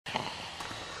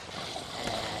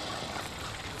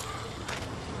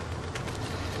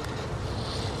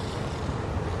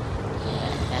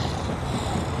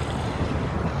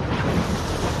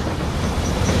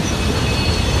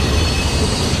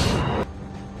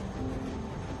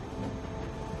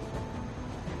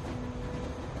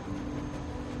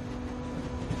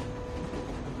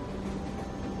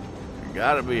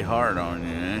Gotta be hard on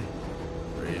you, eh?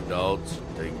 3 adults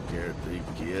taking care of 3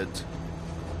 kids.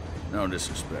 No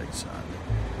disrespect, son.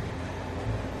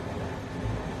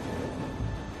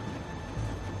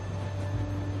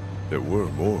 There were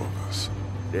more of us.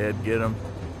 Dad get them?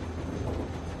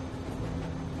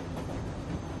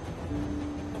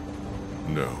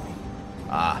 No.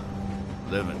 Ah,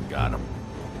 living got them.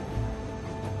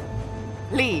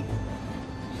 Lee!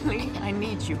 Lee, I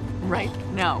need you right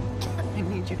now. I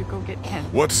need you to go get Ken.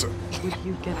 What's... Would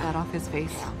you get that off his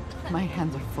face? My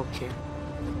hands are full here.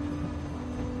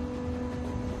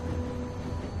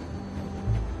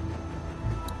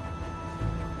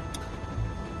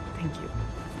 Thank you.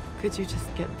 Could you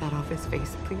just get that off his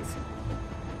face, please?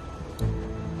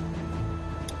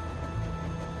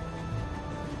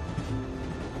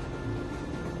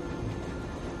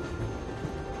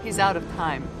 He's out of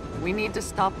time. We need to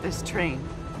stop this train.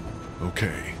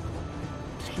 Okay.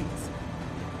 Please.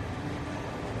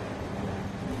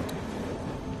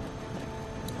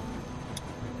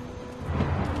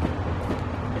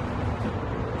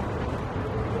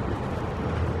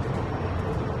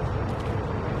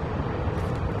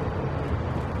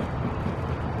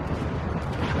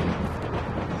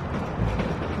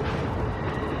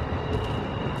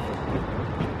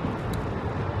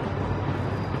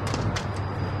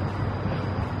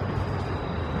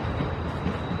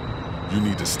 You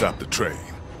need to stop the train.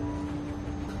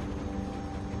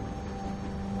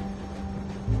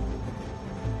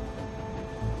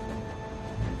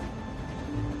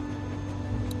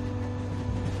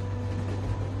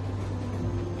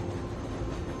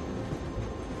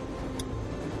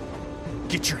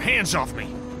 Get your hands off me!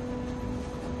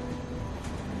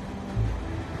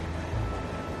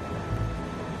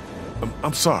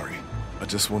 I'm sorry. I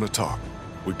just want to talk.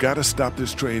 We gotta stop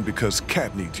this train because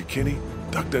Kat needs you, Kenny.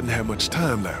 Duck doesn't have much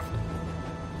time left.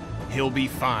 He'll be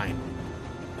fine.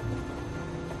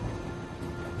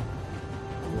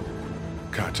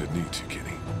 Katjaa needs you,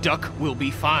 Kenny. Duck will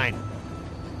be fine.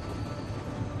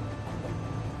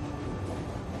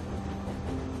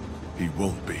 He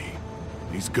won't be.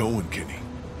 He's going, Kenny.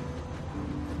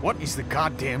 What is the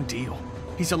goddamn deal?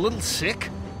 He's a little sick,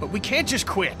 but we can't just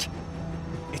quit.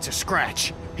 It's a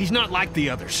scratch. He's not like the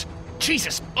others.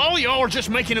 Jesus, all y'all are just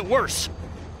making it worse.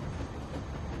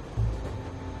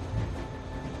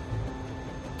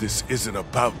 This isn't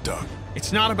about Duck.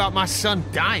 It's not about my son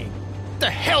dying. What the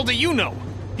hell do you know?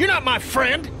 You're not my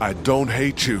friend. I don't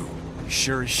hate you. You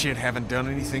sure as shit haven't done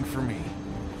anything for me.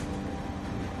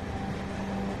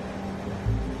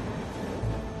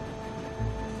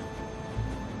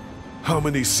 How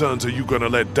many sons are you gonna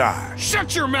let die?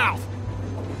 Shut your mouth!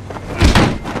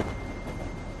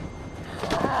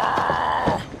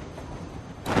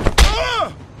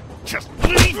 Just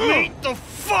leave me the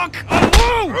fuck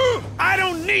alone! I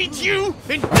don't need you,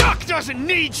 and Duck doesn't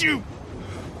need you!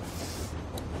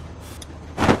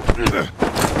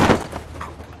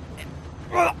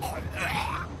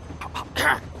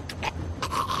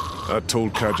 I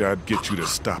told Katjaa I'd get you to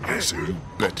stop this, and you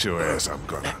bet your ass I'm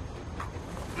gonna.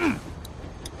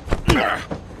 I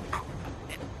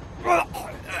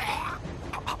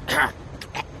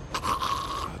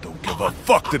don't give a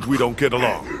fuck that we don't get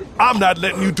along. I'm not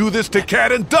letting you do this to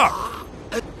Kat and Duck!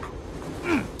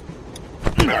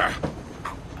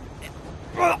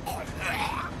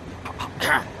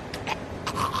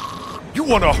 You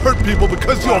wanna hurt people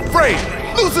because you're afraid!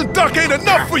 Losing Duck ain't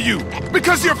enough for you!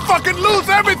 Because you fucking lose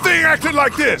everything acting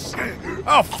like this!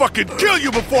 I'll fucking kill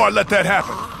you before I let that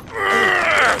happen!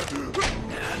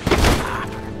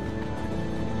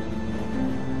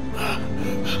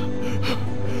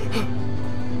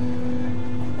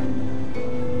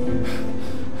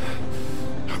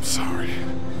 I'm sorry.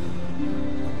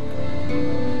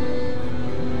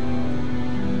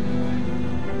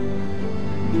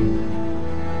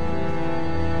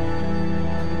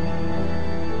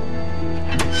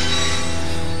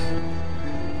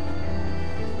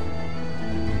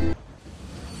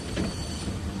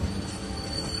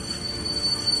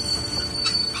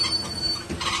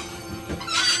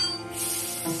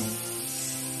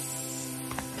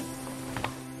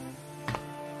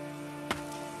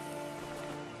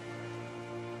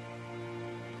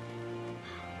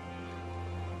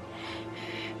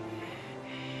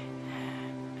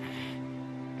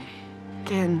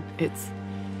 Ken,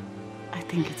 I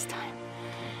think it's time.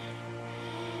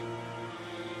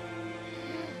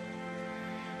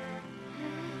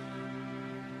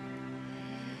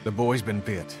 The boy's been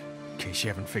bit, in case you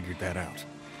haven't figured that out.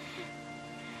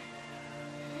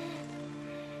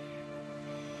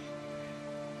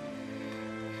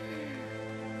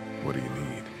 What do you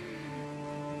need?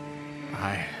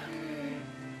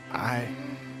 I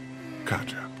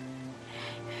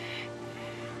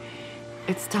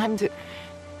It's time to...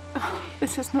 Oh,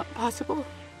 this is not possible.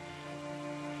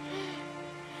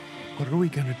 What are we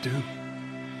gonna do?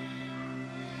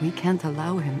 We can't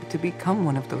allow him to become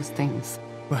one of those things.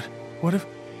 But what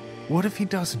if he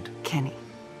doesn't? Kenny,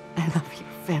 I love you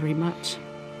very much.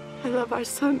 I love our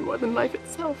son more than life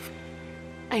itself.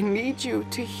 I need you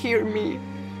to hear me.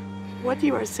 What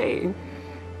you are saying,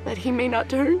 that he may not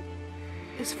turn,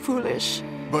 is foolish.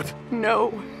 But...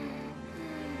 No.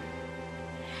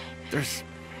 There's...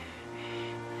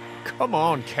 Come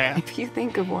on, Kat. If you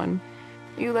think of one,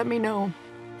 you let me know.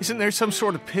 Isn't there some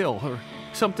sort of pill or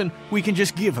something we can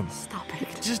just give him? Stop it.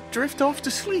 Just drift off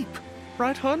to sleep.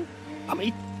 Right, hun? I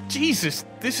mean, Jesus,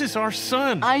 this is our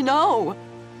son. I know,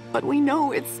 but we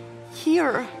know it's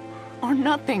here or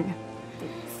nothing.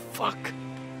 Fuck.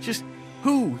 Just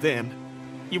who, then?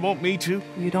 You want me to?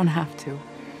 You don't have to.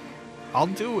 I'll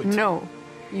do it. No,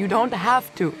 you don't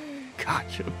have to.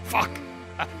 Gotcha. Fuck.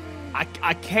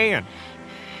 I can.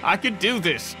 I can do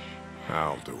this.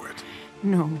 I'll do it.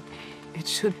 No, it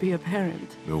should be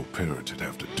apparent. No parent should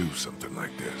have to do something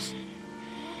like this.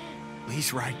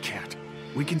 Lee's right, Kat.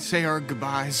 We can say our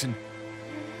goodbyes and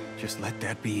just let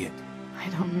that be it. I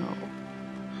don't know.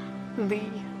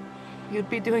 Lee, you'd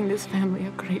be doing this family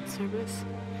a great service.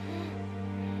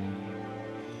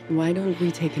 Why don't we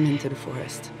take him into the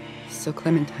forest, so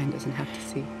Clementine doesn't have to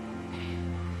see?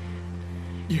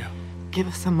 Yeah. Give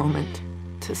us a moment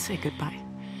to say goodbye.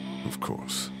 Of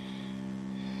course.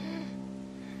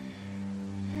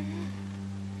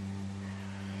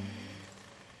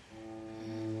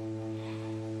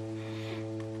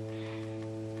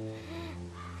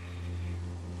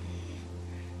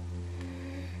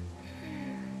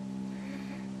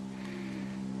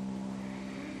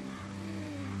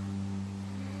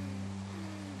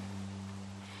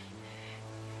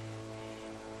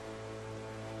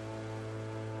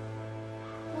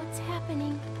 What's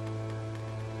happening?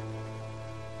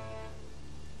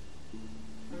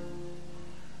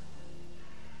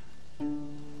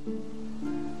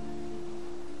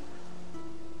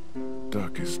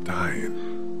 Duck is dying.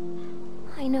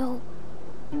 I know.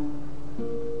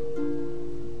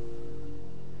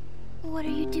 What are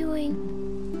you doing?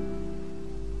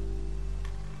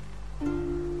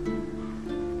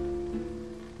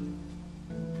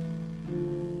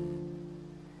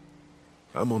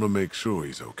 I'm gonna make sure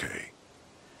he's okay.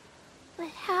 But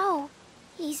how?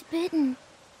 He's bitten.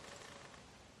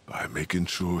 By making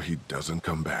sure he doesn't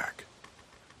come back.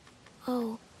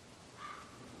 Oh.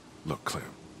 Look, Clem,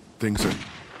 things are...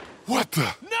 What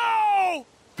the... No!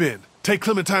 Ben, take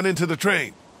Clementine into the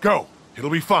train. Go.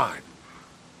 It'll be fine.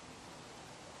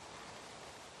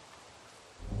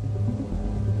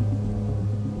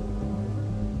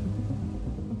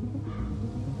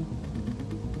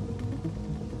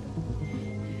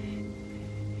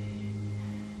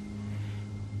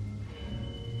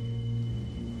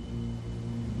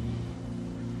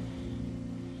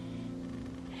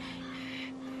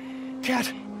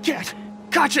 Kat!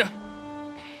 Katjaa!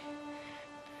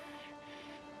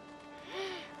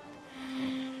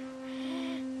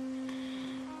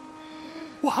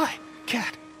 Why,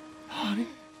 Kat? Honey?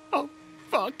 Oh,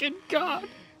 fucking God!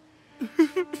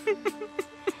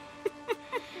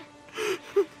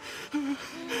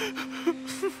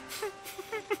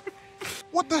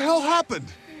 What the hell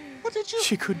happened? What did you...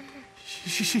 She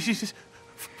just...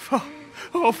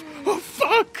 Oh,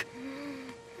 fuck!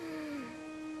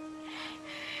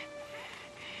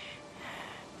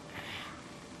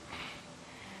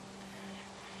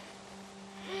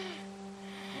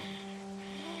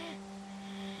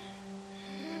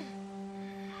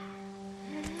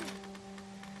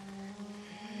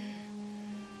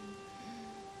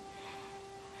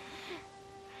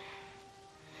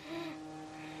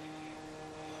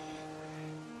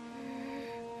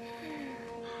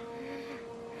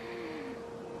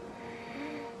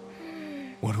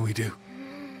 What do we do?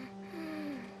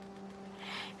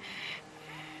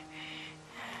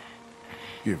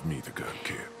 Give me the gun,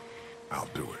 kid. I'll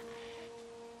do it.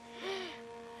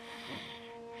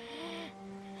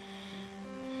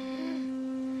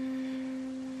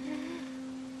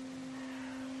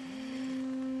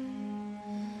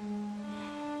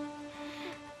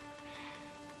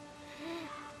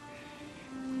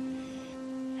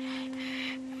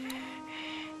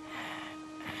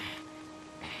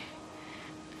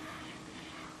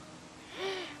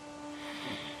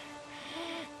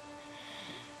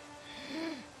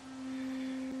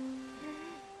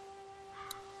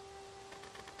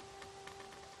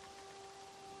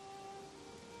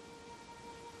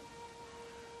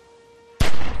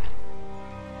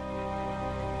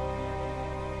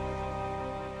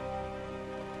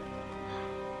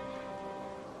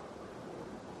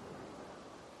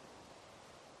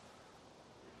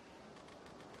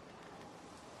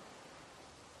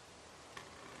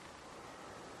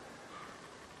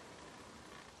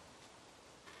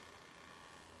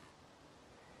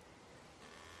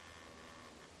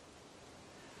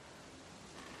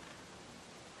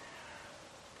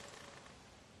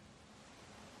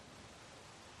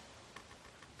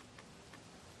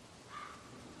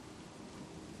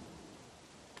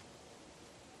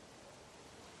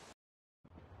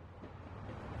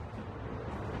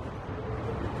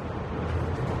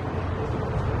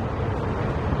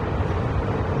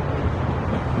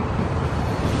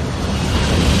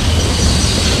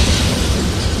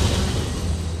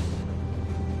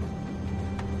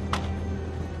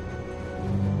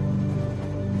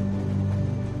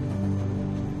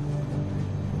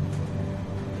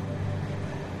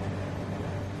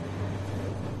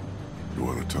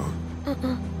 talk?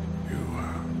 You,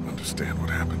 understand what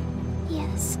happened?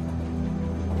 Yes.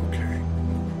 Okay.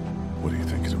 What do you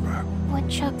think it's about? What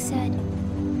Chuck said.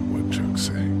 What Chuck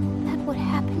say? That what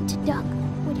happened to Duck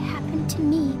would happen to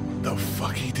me. The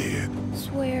fuck he did?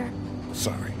 Swear.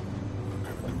 Sorry. I'm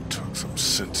gonna go talk some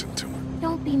sense into him.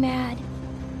 Don't be mad.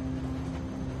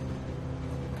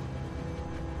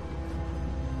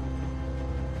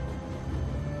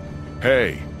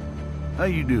 Hey! How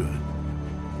you doing?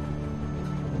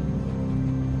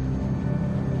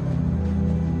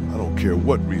 I don't care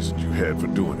what reasons you had for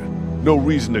doing it. No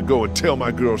reason to go and tell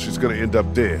my girl she's gonna end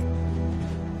up dead.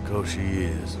 'Cause she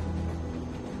is.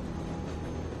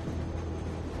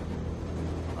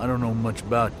 I don't know much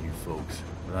about you folks,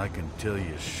 but I can tell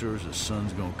you as sure as the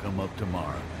sun's gonna come up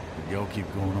tomorrow. If y'all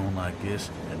keep going on like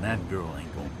this, then that girl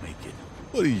ain't gonna make it.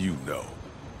 What do you know?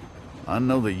 I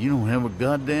know that you don't have a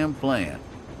goddamn plan.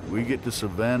 We get to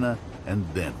Savannah, and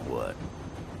then what?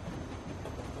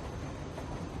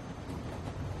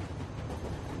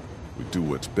 We do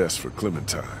what's best for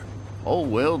Clementine. Oh,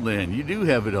 well then, you do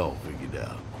have it all figured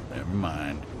out. Never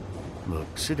mind.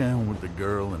 Look, sit down with the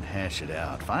girl and hash it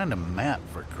out. Find a map,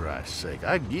 for Christ's sake.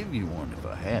 I'd give you one if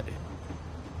I had it.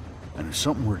 And if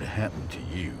something were to happen to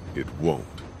you... It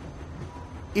won't.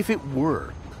 If it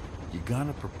were, you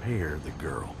gotta prepare the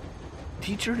girl.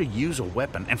 Teach her to use a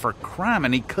weapon, and for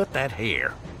criminy, cut that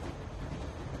hair.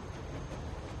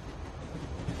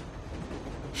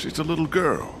 She's a little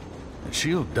girl. And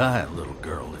she'll die a little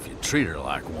girl if you treat her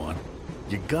like one.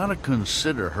 You gotta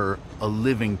consider her a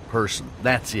living person.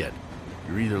 That's it.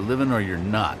 You're either living or you're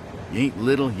not. You ain't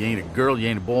little, you ain't a girl, you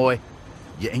ain't a boy.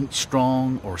 You ain't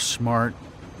strong or smart.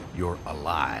 You're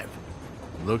alive.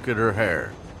 Look at her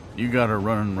hair. You got her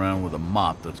running around with a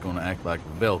mop that's gonna act like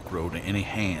Velcro to any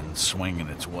hand swinging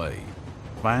its way.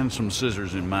 Find some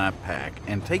scissors in my pack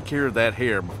and take care of that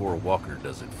hair before a walker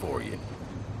does it for you.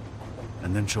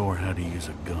 And then show her how to use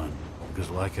a gun. Because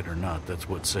like it or not, that's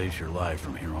what saves your life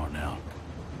from here on out.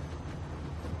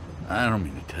 I don't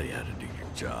mean to tell you how to do your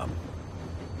job,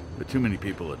 but too many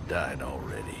people have died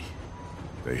already.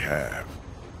 They have.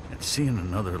 And seeing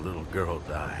another little girl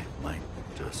die might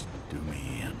just do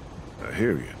me in. I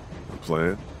hear you. A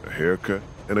plan, a haircut,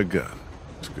 and a gun.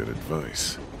 It's good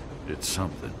advice. It's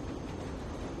something.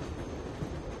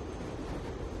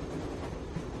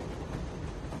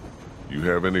 You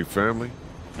have any family?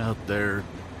 Out there,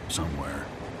 somewhere.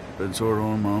 Been sort of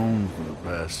on my own for the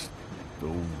past,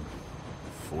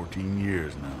 14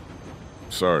 years now.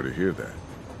 Sorry to hear that.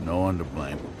 No one to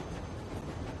blame.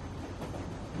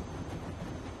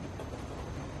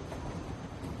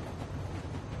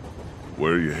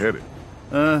 Where are you headed?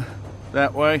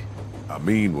 That way? I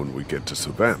mean when we get to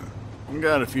Savannah.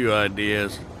 Got a few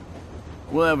ideas.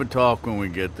 We'll have a talk when we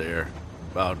get there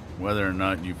about whether or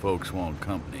not you folks want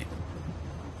company.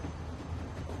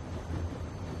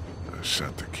 I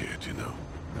shot the kid, you know.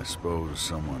 I suppose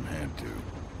someone had to.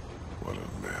 What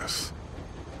a mess.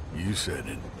 You said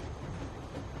it.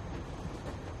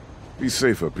 Be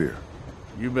safe up here.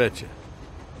 You betcha.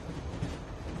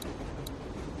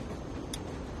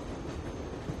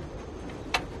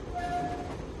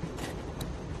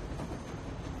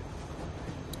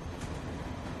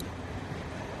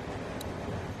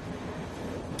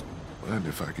 Mind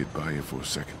if I get by you for a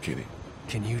second, Kenny?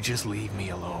 Can you just leave me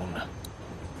alone?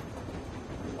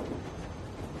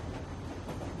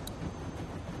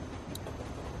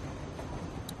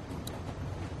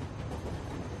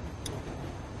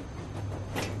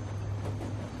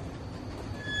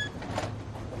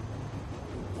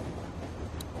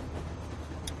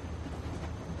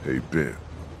 Hey, Ben.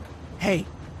 Hey,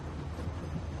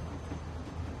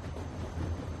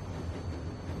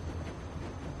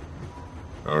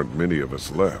 Aren't many of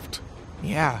us left.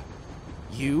 Yeah.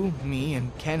 You, me,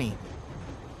 and Kenny.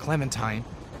 Clementine.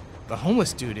 The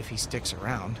homeless dude if he sticks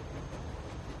around.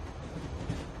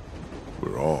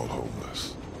 We're all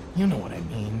homeless. You know what I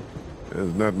mean.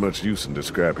 There's not much use in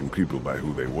describing people by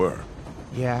who they were.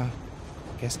 Yeah.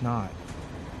 Guess not.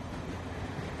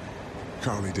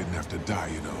 Carley didn't have to die,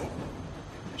 you know.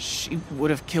 She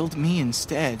would have killed me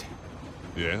instead.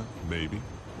 Yeah, maybe.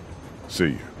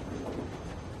 See you.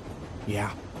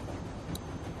 Yeah.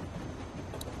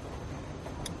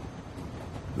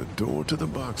 The door to the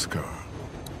boxcar.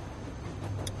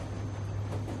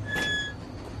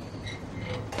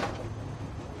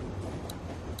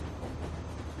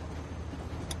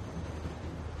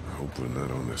 I hope we're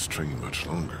not on this train much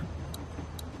longer.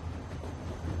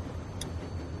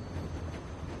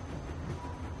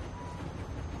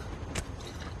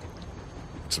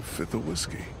 It's a fifth of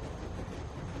whiskey.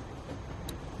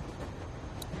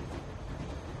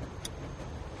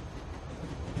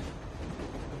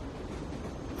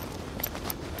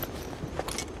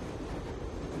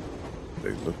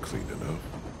 They look clean enough.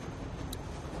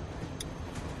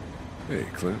 Hey,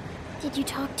 Clem. Did you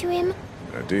talk to him?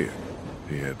 I did.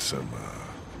 He had some,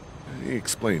 he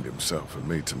explained himself and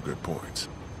made some good points.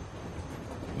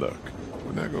 Look,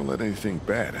 we're not gonna let anything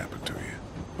bad happen to you,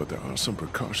 but there are some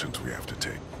precautions we have to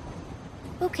take.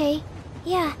 Okay.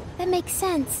 Yeah, that makes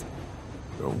sense.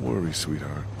 Don't worry,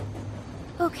 sweetheart.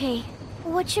 Okay.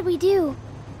 What should we do?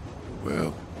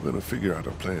 Well, we're gonna figure out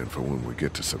a plan for when we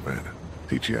get to Savannah.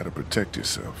 Teach you how to protect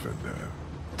yourself and,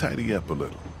 tidy up a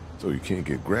little, so you can't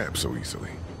get grabbed so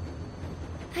easily.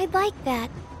 I'd like that.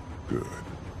 Good.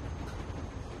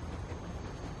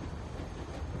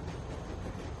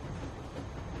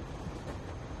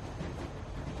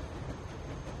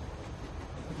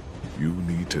 You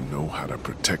need to know how to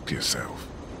protect yourself.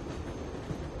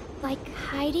 Like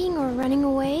hiding or running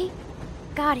away?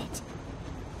 Got it.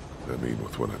 I mean,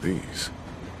 with one of these.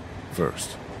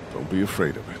 First, don't be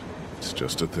afraid of it. It's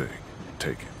just a thing.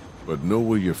 Take it. But know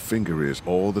where your finger is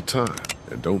all the time.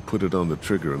 And don't put it on the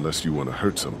trigger unless you want to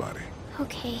hurt somebody.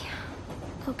 Okay.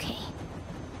 Okay.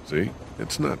 See?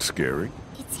 It's not scary.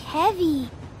 It's heavy.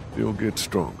 You'll get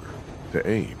stronger. To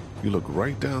aim, you look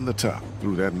right down the top,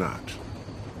 through that notch.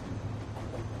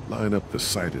 Line up the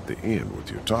sight at the end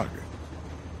with your target.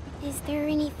 Is there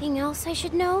anything else I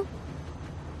should know?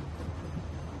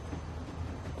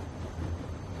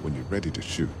 When you're ready to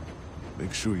shoot,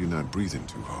 make sure you're not breathing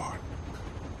too hard.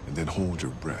 And then hold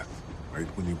your breath, right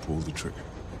when you pull the trigger.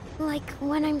 Like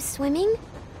when I'm swimming?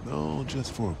 No,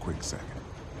 just for a quick second.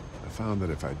 I found that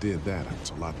if I did that, I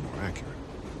was a lot more accurate.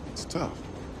 It's tough,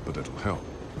 but it'll help.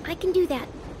 I can do that.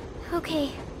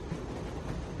 Okay.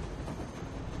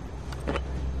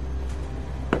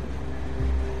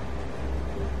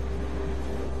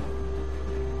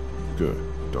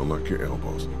 Good. Don't lock your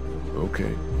elbows.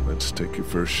 Okay, let's take your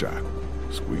first shot.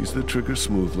 Squeeze the trigger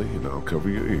smoothly and I'll cover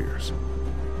your ears.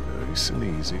 Nice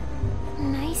and easy.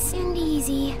 Nice and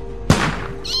easy.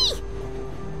 Eee!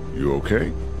 You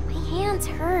okay? My hands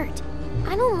hurt.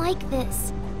 I don't like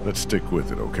this. Let's stick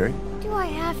with it, okay? Do I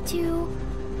have to?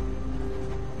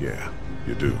 Yeah,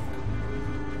 you do.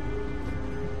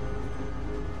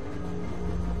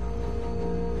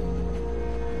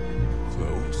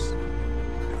 Close.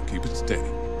 Now keep it steady.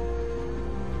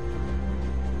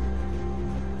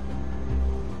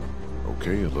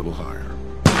 Okay, a little higher.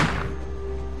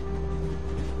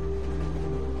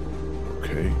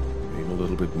 Okay, aim a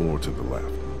little bit more to the left.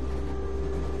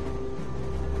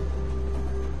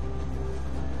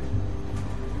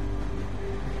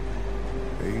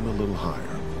 Aim a little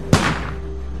higher.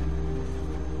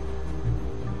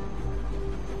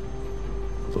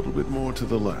 A little bit more to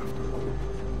the left.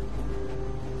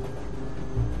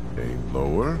 Aim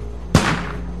lower.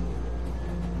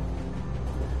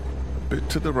 A bit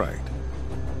to the right.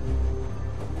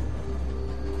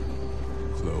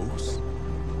 Close.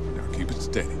 Now keep it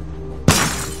steady.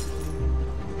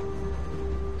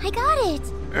 I got it!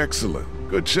 Excellent.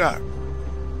 Good shot.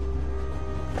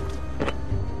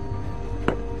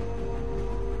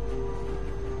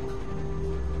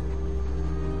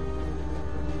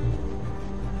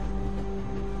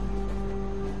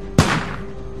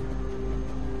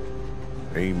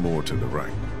 Aim more to the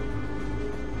right.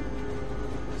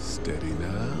 Steady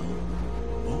now.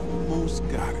 Almost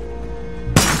got it.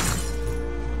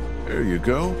 There you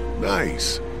go.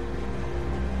 Nice.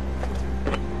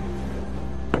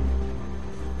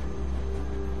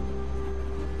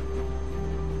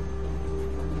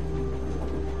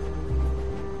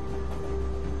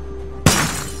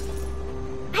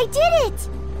 I did it!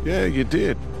 Yeah, you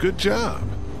did. Good job.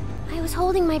 I was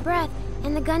holding my breath,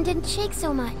 and the gun didn't shake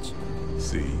so much.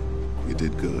 See, you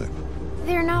did good.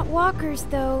 They're not walkers,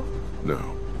 though. No,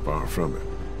 far from it.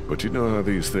 But you know how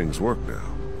these things work now.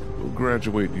 We'll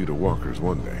graduate you to walkers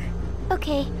one day.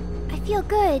 Okay, I feel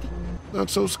good. Not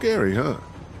so scary, huh?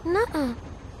 Nuh-uh.